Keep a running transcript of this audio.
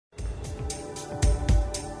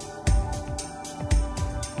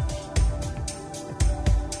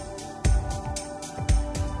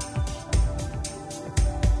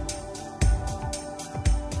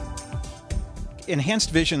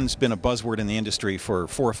Enhanced vision's been a buzzword in the industry for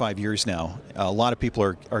 4 or 5 years now. A lot of people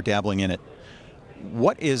are dabbling in it.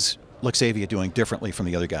 What is Lexavia doing differently from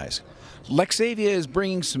the other guys? Lexavia is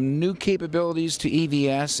bringing some new capabilities to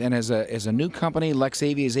EVS, and as a new company,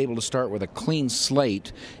 Lexavia is able to start with a clean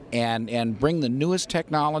slate and bring the newest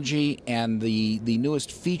technology and the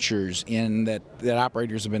newest features in that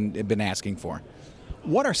operators have been asking for.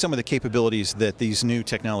 What are some of the capabilities that these new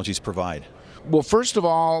technologies provide? Well, first of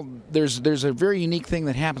all, there's a very unique thing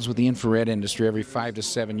that happens with the infrared industry every 5 to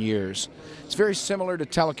 7 years. It's very similar to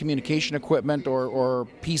telecommunication equipment or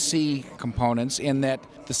PC components in that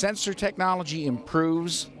the sensor technology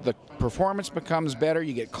improves, the performance becomes better,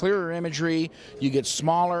 you get clearer imagery, you get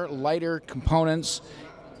smaller, lighter components,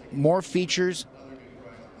 more features,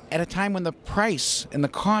 at a time when the price and the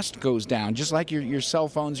cost goes down, just like your cell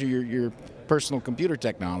phones or your personal computer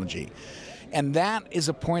technology. And that is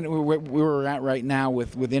a point where we're at right now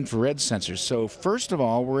with infrared sensors. So first of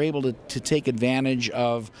all, we're able to take advantage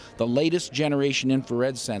of the latest generation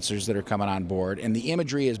infrared sensors that are coming on board, and the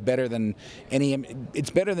imagery is better than it's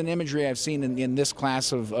better than imagery I've seen in this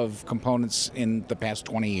class of components in the past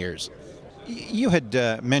 20 years. You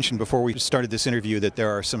had mentioned before we started this interview that there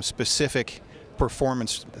are some specific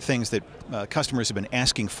performance things that customers have been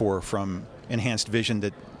asking for from enhanced vision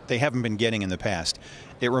that they haven't been getting in the past.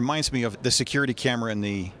 It reminds me of the security camera in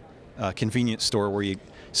the convenience store where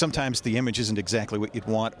sometimes the image isn't exactly what you'd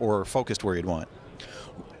want or focused where you'd want.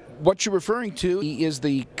 What you're referring to is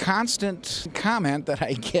the constant comment that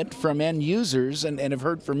I get from end users and have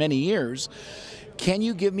heard for many years. Can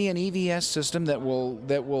you give me an EVS system that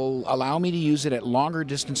will allow me to use it at longer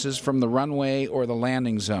distances from the runway or the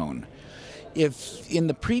landing zone? If in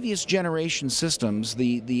the previous generation systems,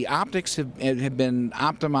 the optics have been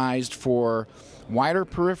optimized for wider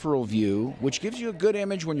peripheral view, which gives you a good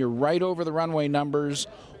image when you're right over the runway numbers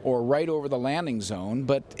or right over the landing zone,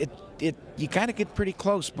 but you kind of get pretty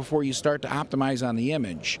close before you start to optimize on the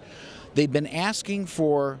image. They've been asking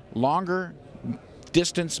for longer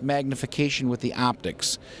distance magnification with the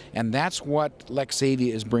optics, and that's what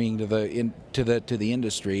Lexavia is bringing to the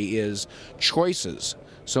industry is choices.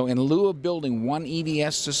 So in lieu of building one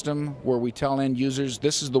EVS system where we tell end users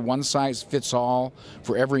this is the one size fits all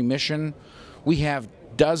for every mission, we have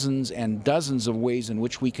dozens and dozens of ways in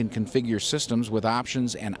which we can configure systems with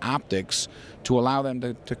options and optics to allow them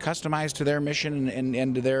to customize to their mission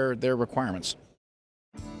and to their requirements.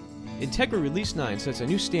 ENTEGRA Release 9 sets a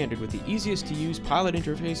new standard with the easiest to use pilot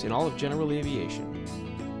interface in all of general aviation.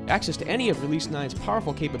 Access to any of Release 9's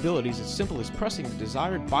powerful capabilities is as simple as pressing the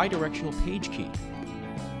desired bidirectional page key.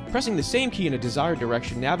 Pressing the same key in a desired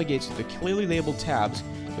direction navigates through the clearly labeled tabs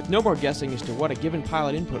with no more guessing as to what a given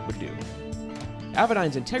pilot input would do.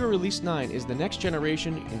 AVIDYNE's ENTEGRA Release 9 is the next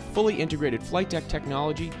generation in fully integrated flight deck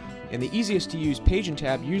technology, and the easiest to use page and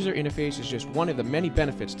tab user interface is just one of the many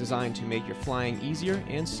benefits designed to make your flying easier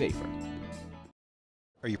and safer.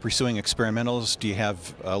 Are you pursuing experimentals? Do you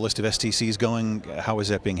have a list of STCs going? How is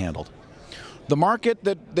that being handled? The market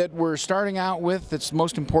that we're starting out with that's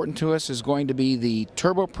most important to us is going to be the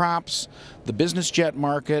turboprops, the business jet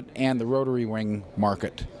market, and the rotary wing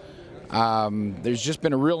market. There's just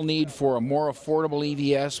been a real need for a more affordable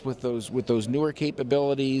EVS with those newer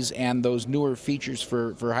capabilities and those newer features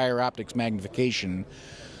for higher optics magnification.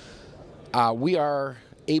 We are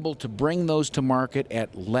able to bring those to market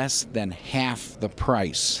at less than half the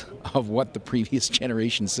price of what the previous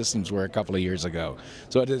generation systems were a couple of years ago.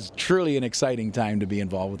 So it is truly an exciting time to be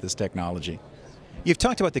involved with this technology. You've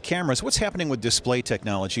talked about the cameras. What's happening with display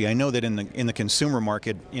technology? I know that in the consumer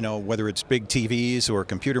market, you know, whether it's big TVs or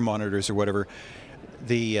computer monitors or whatever,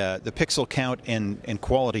 the pixel count and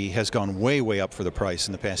quality has gone way up for the price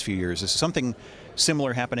in the past few years. Is something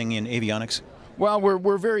similar happening in avionics? Well,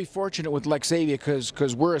 we're very fortunate with Lexavia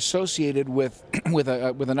because we're associated with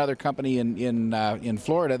another company in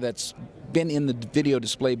Florida that's been in the video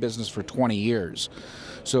display business for 20 years.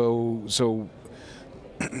 So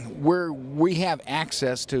we have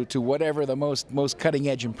access to whatever the most cutting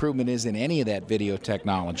edge improvement is in any of that video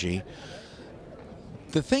technology.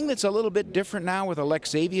 The thing that's a little bit different now with a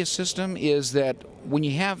Lexavia system is that when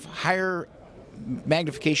you have higher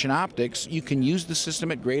magnification optics, you can use the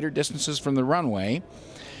system at greater distances from the runway,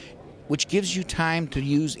 which gives you time to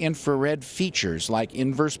use infrared features like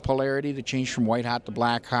inverse polarity to change from white hot to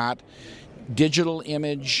black hot, digital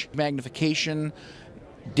image magnification,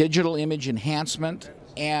 digital image enhancement,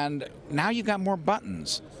 and now you've got more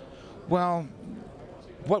buttons. Well,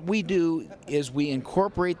 what we do is we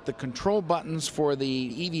incorporate the control buttons for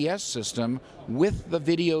the EVS system with the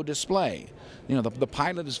video display. You know, the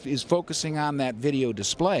pilot is focusing on that video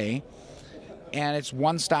display, and it's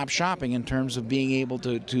one-stop shopping in terms of being able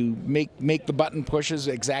to make the button pushes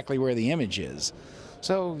exactly where the image is.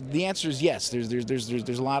 So the answer is yes.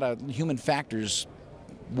 There's a lot of human factors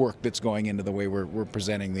work that's going into the way we're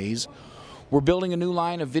presenting these. We're building a new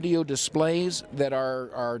line of video displays that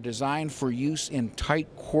are designed for use in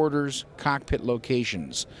tight quarters cockpit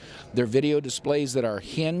locations. They're video displays that are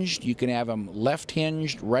hinged. You can have them left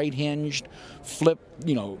hinged, right hinged, flip,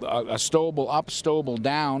 you know, a stowable up, stowable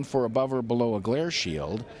down for above or below a glare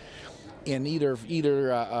shield, in either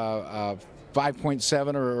a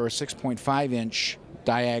 5.7 or a 6.5 inch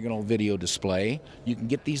diagonal video display. You can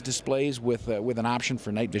get these displays with an option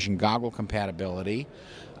for night vision goggle compatibility.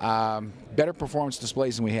 Better performance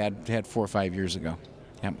displays than we had 4 or 5 years ago.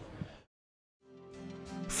 Yep.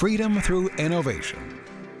 Freedom through innovation.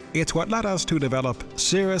 It's what led us to develop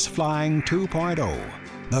CIRRUS Flying 2.0,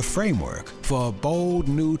 the framework for a bold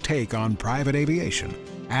new take on private aviation.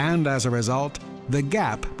 And as a result, the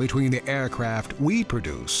gap between the aircraft we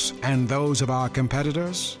produce and those of our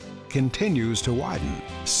competitors continues to widen.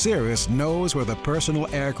 CIRRUS knows where the personal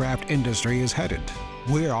aircraft industry is headed.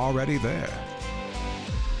 We're already there.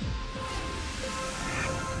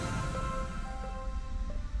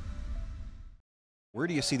 Where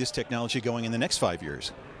do you see this technology going in the next 5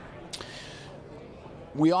 years?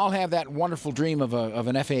 We all have that wonderful dream of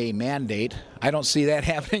an FAA mandate. I don't see that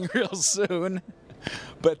happening real soon,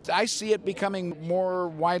 but I see it becoming more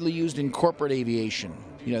widely used in corporate aviation.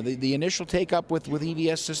 You know, the initial take-up with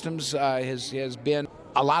EVS systems has been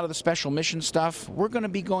a lot of the special mission stuff. We're going to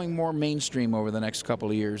be going more mainstream over the next couple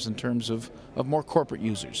of years in terms of more corporate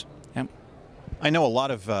users. Yep. I know a lot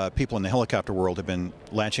of people in the helicopter world have been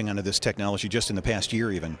latching onto this technology just in the past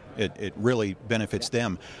year even. It really benefits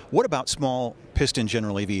them. What about small piston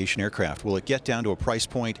general aviation aircraft? Will it get down to a price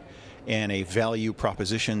point and a value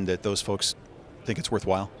proposition that those folks think it's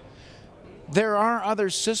worthwhile? There are other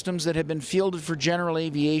systems that have been fielded for general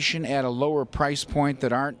aviation at a lower price point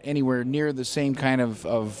that aren't anywhere near the same kind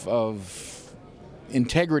of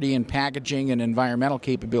integrity and packaging and environmental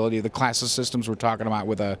capability of the class of systems we're talking about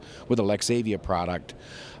with a Lexavia product.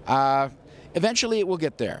 Eventually, it will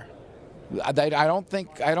get there. I don't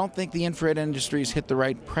think the infrared industry has hit the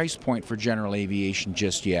right price point for general aviation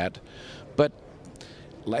just yet, but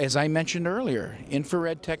as I mentioned earlier,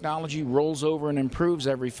 infrared technology rolls over and improves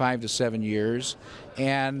every 5 to 7 years,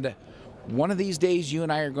 and one of these days you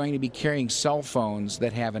and I are going to be carrying cell phones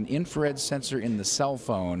that have an infrared sensor in the cell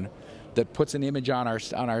phone that puts an image on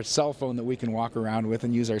our cell phone that we can walk around with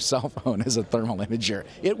and use our cell phone as a thermal imager.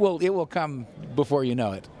 It will come before you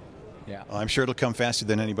know it. Yeah. Well, I'm sure it'll come faster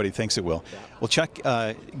than anybody thinks it will. Well, Chuck,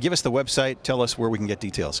 give us the website. Tell us where we can get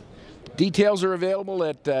details. Details are available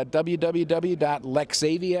at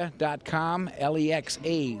www.lexavia.com,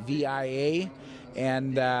 Lexavia,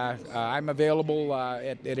 and I'm available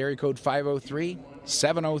at area code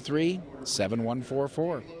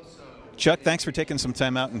 503-703-7144. Chuck, thanks for taking some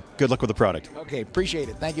time out, and good luck with the product. Okay, appreciate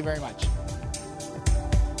it. Thank you very much.